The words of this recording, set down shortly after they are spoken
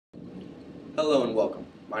Hello and welcome.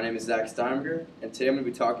 My name is Zach Steinberger, and today I'm going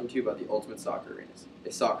to be talking to you about the Ultimate Soccer Arenas,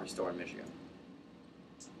 a soccer store in Michigan.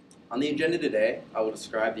 On the agenda today, I will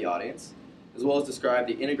describe the audience, as well as describe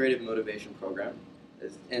the Integrative Motivation Program,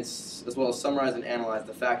 as well as summarize and analyze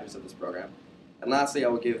the factors of this program, and lastly, I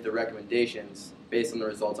will give the recommendations based on the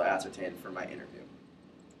results I ascertained from my interview.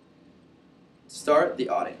 To start, the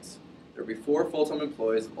audience. There will be 4 full-time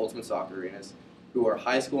employees of Ultimate Soccer Arenas who are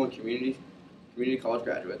high school and community college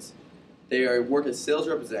graduates. They work as sales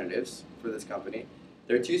representatives for this company.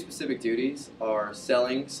 Their 2 specific duties are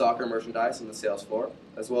selling soccer merchandise on the sales floor,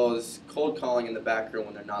 as well as cold calling in the back room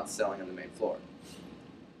when they're not selling on the main floor.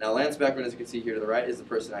 Now, Lance Beckman, as you can see here to the right, is the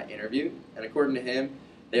person I interviewed, and according to him,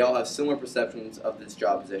 they all have similar perceptions of this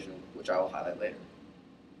job position, which I will highlight later.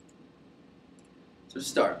 So to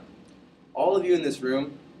start, all of you in this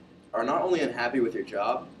room are not only unhappy with your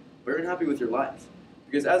job, but you're unhappy with your life.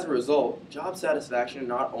 Because as a result, job satisfaction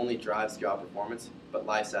not only drives job performance, but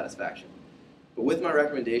life satisfaction. But with my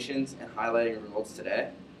recommendations and highlighting results today,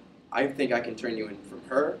 I think I can turn you from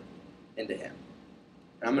her into him.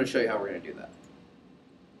 And I'm going to show you how we're going to do that.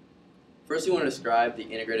 First, we want to describe the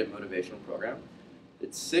Integrative Motivational Program.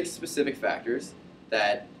 It's 6 specific factors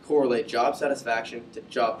that correlate job satisfaction to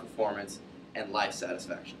job performance and life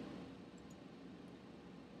satisfaction.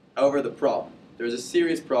 However, the problem. There's a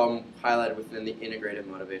serious problem highlighted within the Integrative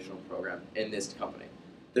Motivational Program in this company.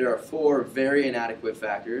 There are 4 very inadequate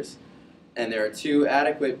factors, and there are 2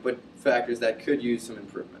 adequate but factors that could use some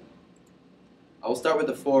improvement. I will start with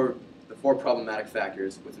the four problematic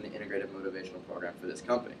factors within the Integrative Motivational Program for this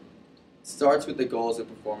company. It starts with the goals and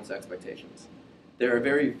performance expectations. There are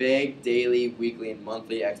very vague daily, weekly, and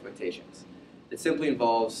monthly expectations. It simply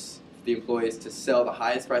involves the employees to sell the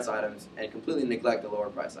highest price items and completely neglect the lower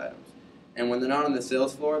price items. And when they're not on the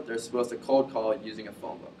sales floor, they're supposed to cold call using a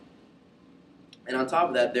phone book. And on top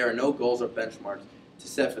of that, there are no goals or benchmarks to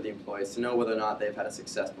set for the employees to know whether or not they've had a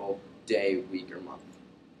successful day, week, or month.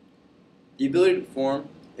 The ability to perform,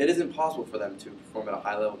 it isn't possible for them to perform at a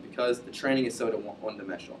high level because the training is so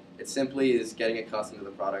one-dimensional. It simply is getting accustomed to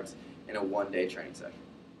the products in a one-day training session.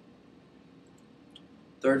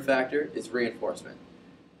 Third factor is reinforcement.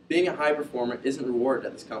 Being a high performer isn't rewarded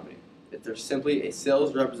at this company. There's simply a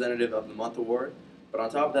Sales Representative of the Month award, but on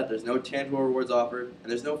top of that, there's no tangible rewards offered,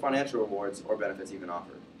 and there's no financial rewards or benefits even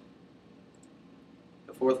offered.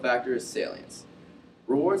 The fourth factor is salience.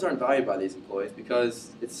 Rewards aren't valued by these employees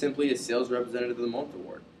because it's simply a Sales Representative of the Month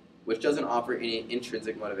award, which doesn't offer any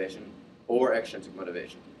intrinsic motivation or extrinsic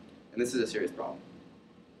motivation, and this is a serious problem.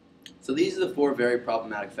 So these are the 4 very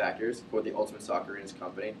problematic factors for the Ultimate Soccer Arenas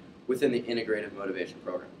company within the Integrative Motivation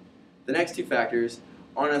Program. The next 2 factors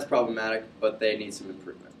aren't as problematic, but they need some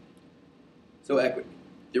improvement. So equity.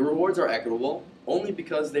 The rewards are equitable only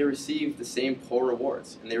because they receive the same core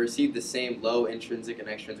rewards, and they receive the same low intrinsic and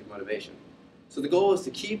extrinsic motivation. So the goal is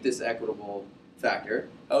to keep this equitable factor,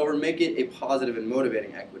 however, make it a positive and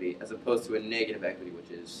motivating equity as opposed to a negative equity,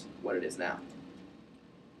 which is what it is now.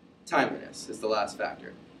 Timeliness is the last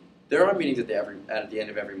factor. There are meetings at the end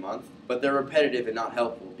of every month, but they're repetitive and not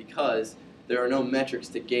helpful because there are no metrics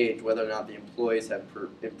to gauge whether or not the employees have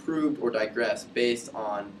improved or digressed based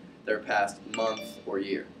on their past month or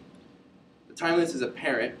year. The timeliness is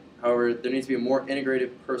apparent, however, there needs to be a more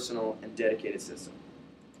integrated, personal, and dedicated system.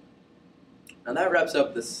 Now that wraps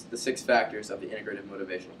up the 6 factors of the Integrative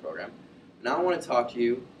Motivational Program. Now I want to talk to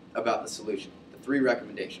you about the solution, the 3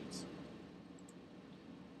 recommendations.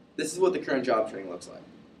 This is what the current job training looks like.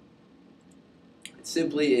 It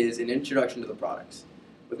simply is an introduction to the products.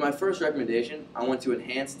 With my first recommendation, I want to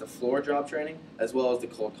enhance the floor job training as well as the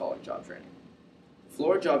cold calling job training. The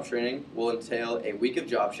floor job training will entail a week of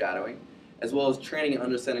job shadowing, as well as training and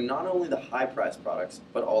understanding not only the high-priced products,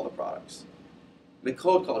 but all the products. The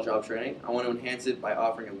cold call job training, I want to enhance it by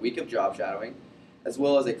offering a week of job shadowing, as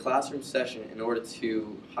well as a classroom session in order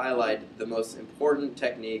to highlight the most important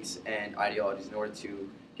techniques and ideologies in order to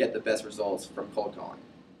get the best results from cold calling.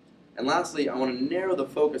 And lastly, I want to narrow the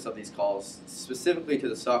focus of these calls specifically to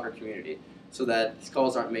the soccer community so that these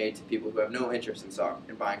calls aren't made to people who have no interest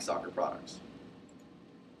in buying soccer products.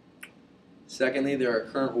 Secondly, there are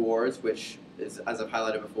current rewards, which, as I've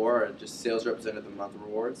highlighted before, are just Sales Representative of the Month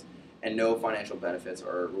rewards and no financial benefits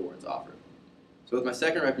or rewards offered. So with my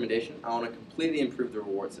second recommendation, I want to completely improve the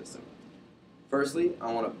reward system. Firstly,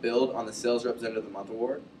 I want to build on the Sales Representative of the Month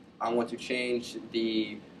award. I want to change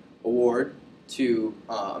the award to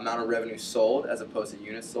amount of revenue sold as opposed to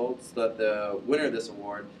units sold, so that the winner of this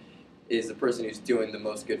award is the person who's doing the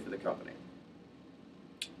most good for the company.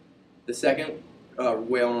 The second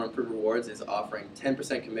way I want to improve rewards is offering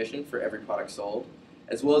 10% commission for every product sold,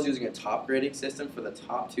 as well as using a top grading system for the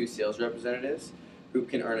top 2 sales representatives who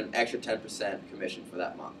can earn an extra 10% commission for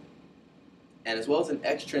that month. And as well as an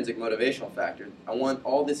extrinsic motivational factor, I want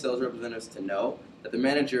all the sales representatives to know that the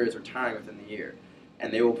manager is retiring within the year,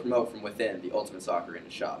 and they will promote from within the Ultimate Soccer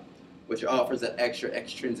Arena shop, which offers that extra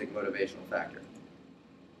extrinsic motivational factor.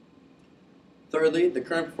 Thirdly, the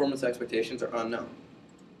current performance expectations are unknown,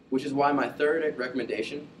 which is why my third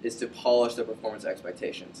recommendation is to polish the performance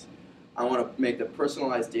expectations. I want to make the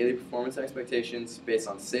personalized daily performance expectations based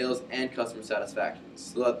on sales and customer satisfaction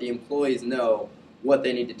so that the employees know what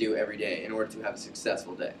they need to do every day in order to have a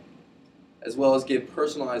successful day, as well as give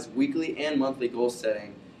personalized weekly and monthly goal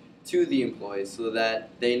setting to the employees so that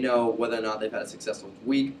they know whether or not they've had a successful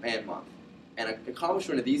week and month. And an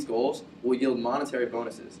accomplishment of these goals will yield monetary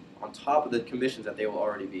bonuses on top of the commissions that they will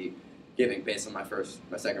already be giving based on my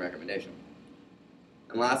second recommendation.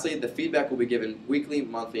 And lastly, the feedback will be given weekly,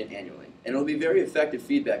 monthly, and annually. And it will be very effective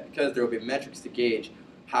feedback because there will be metrics to gauge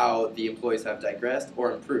how the employees have digressed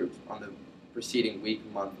or improved on the preceding week,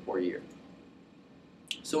 month, or year.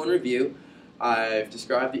 So in review, I've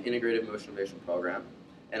described the integrated motivational program,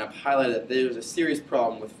 and I've highlighted that there's a serious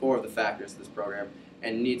problem with 4 of the factors of this program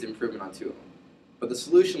and needs improvement on 2 of them. But the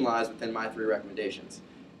solution lies within my 3 recommendations,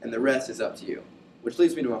 and the rest is up to you. Which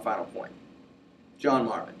leads me to my final point. John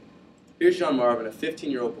Marvin. Here's John Marvin, a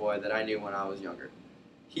 15-year-old boy that I knew when I was younger.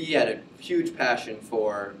 He had a huge passion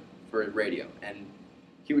for radio, and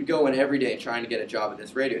he would go in every day trying to get a job at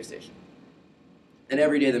this radio station. And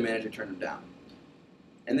every day the manager turned him down.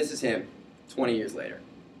 And this is him 20 years later.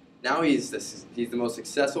 Now he's the most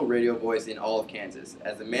successful radio voice in all of Kansas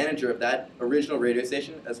as the manager of that original radio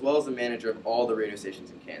station as well as the manager of all the radio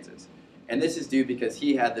stations in Kansas. And this is due because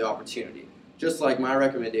he had the opportunity, just like my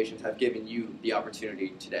recommendations have given you the opportunity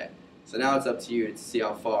today. So now it's up to you to see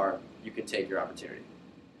how far you can take your opportunity.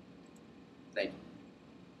 Thank you.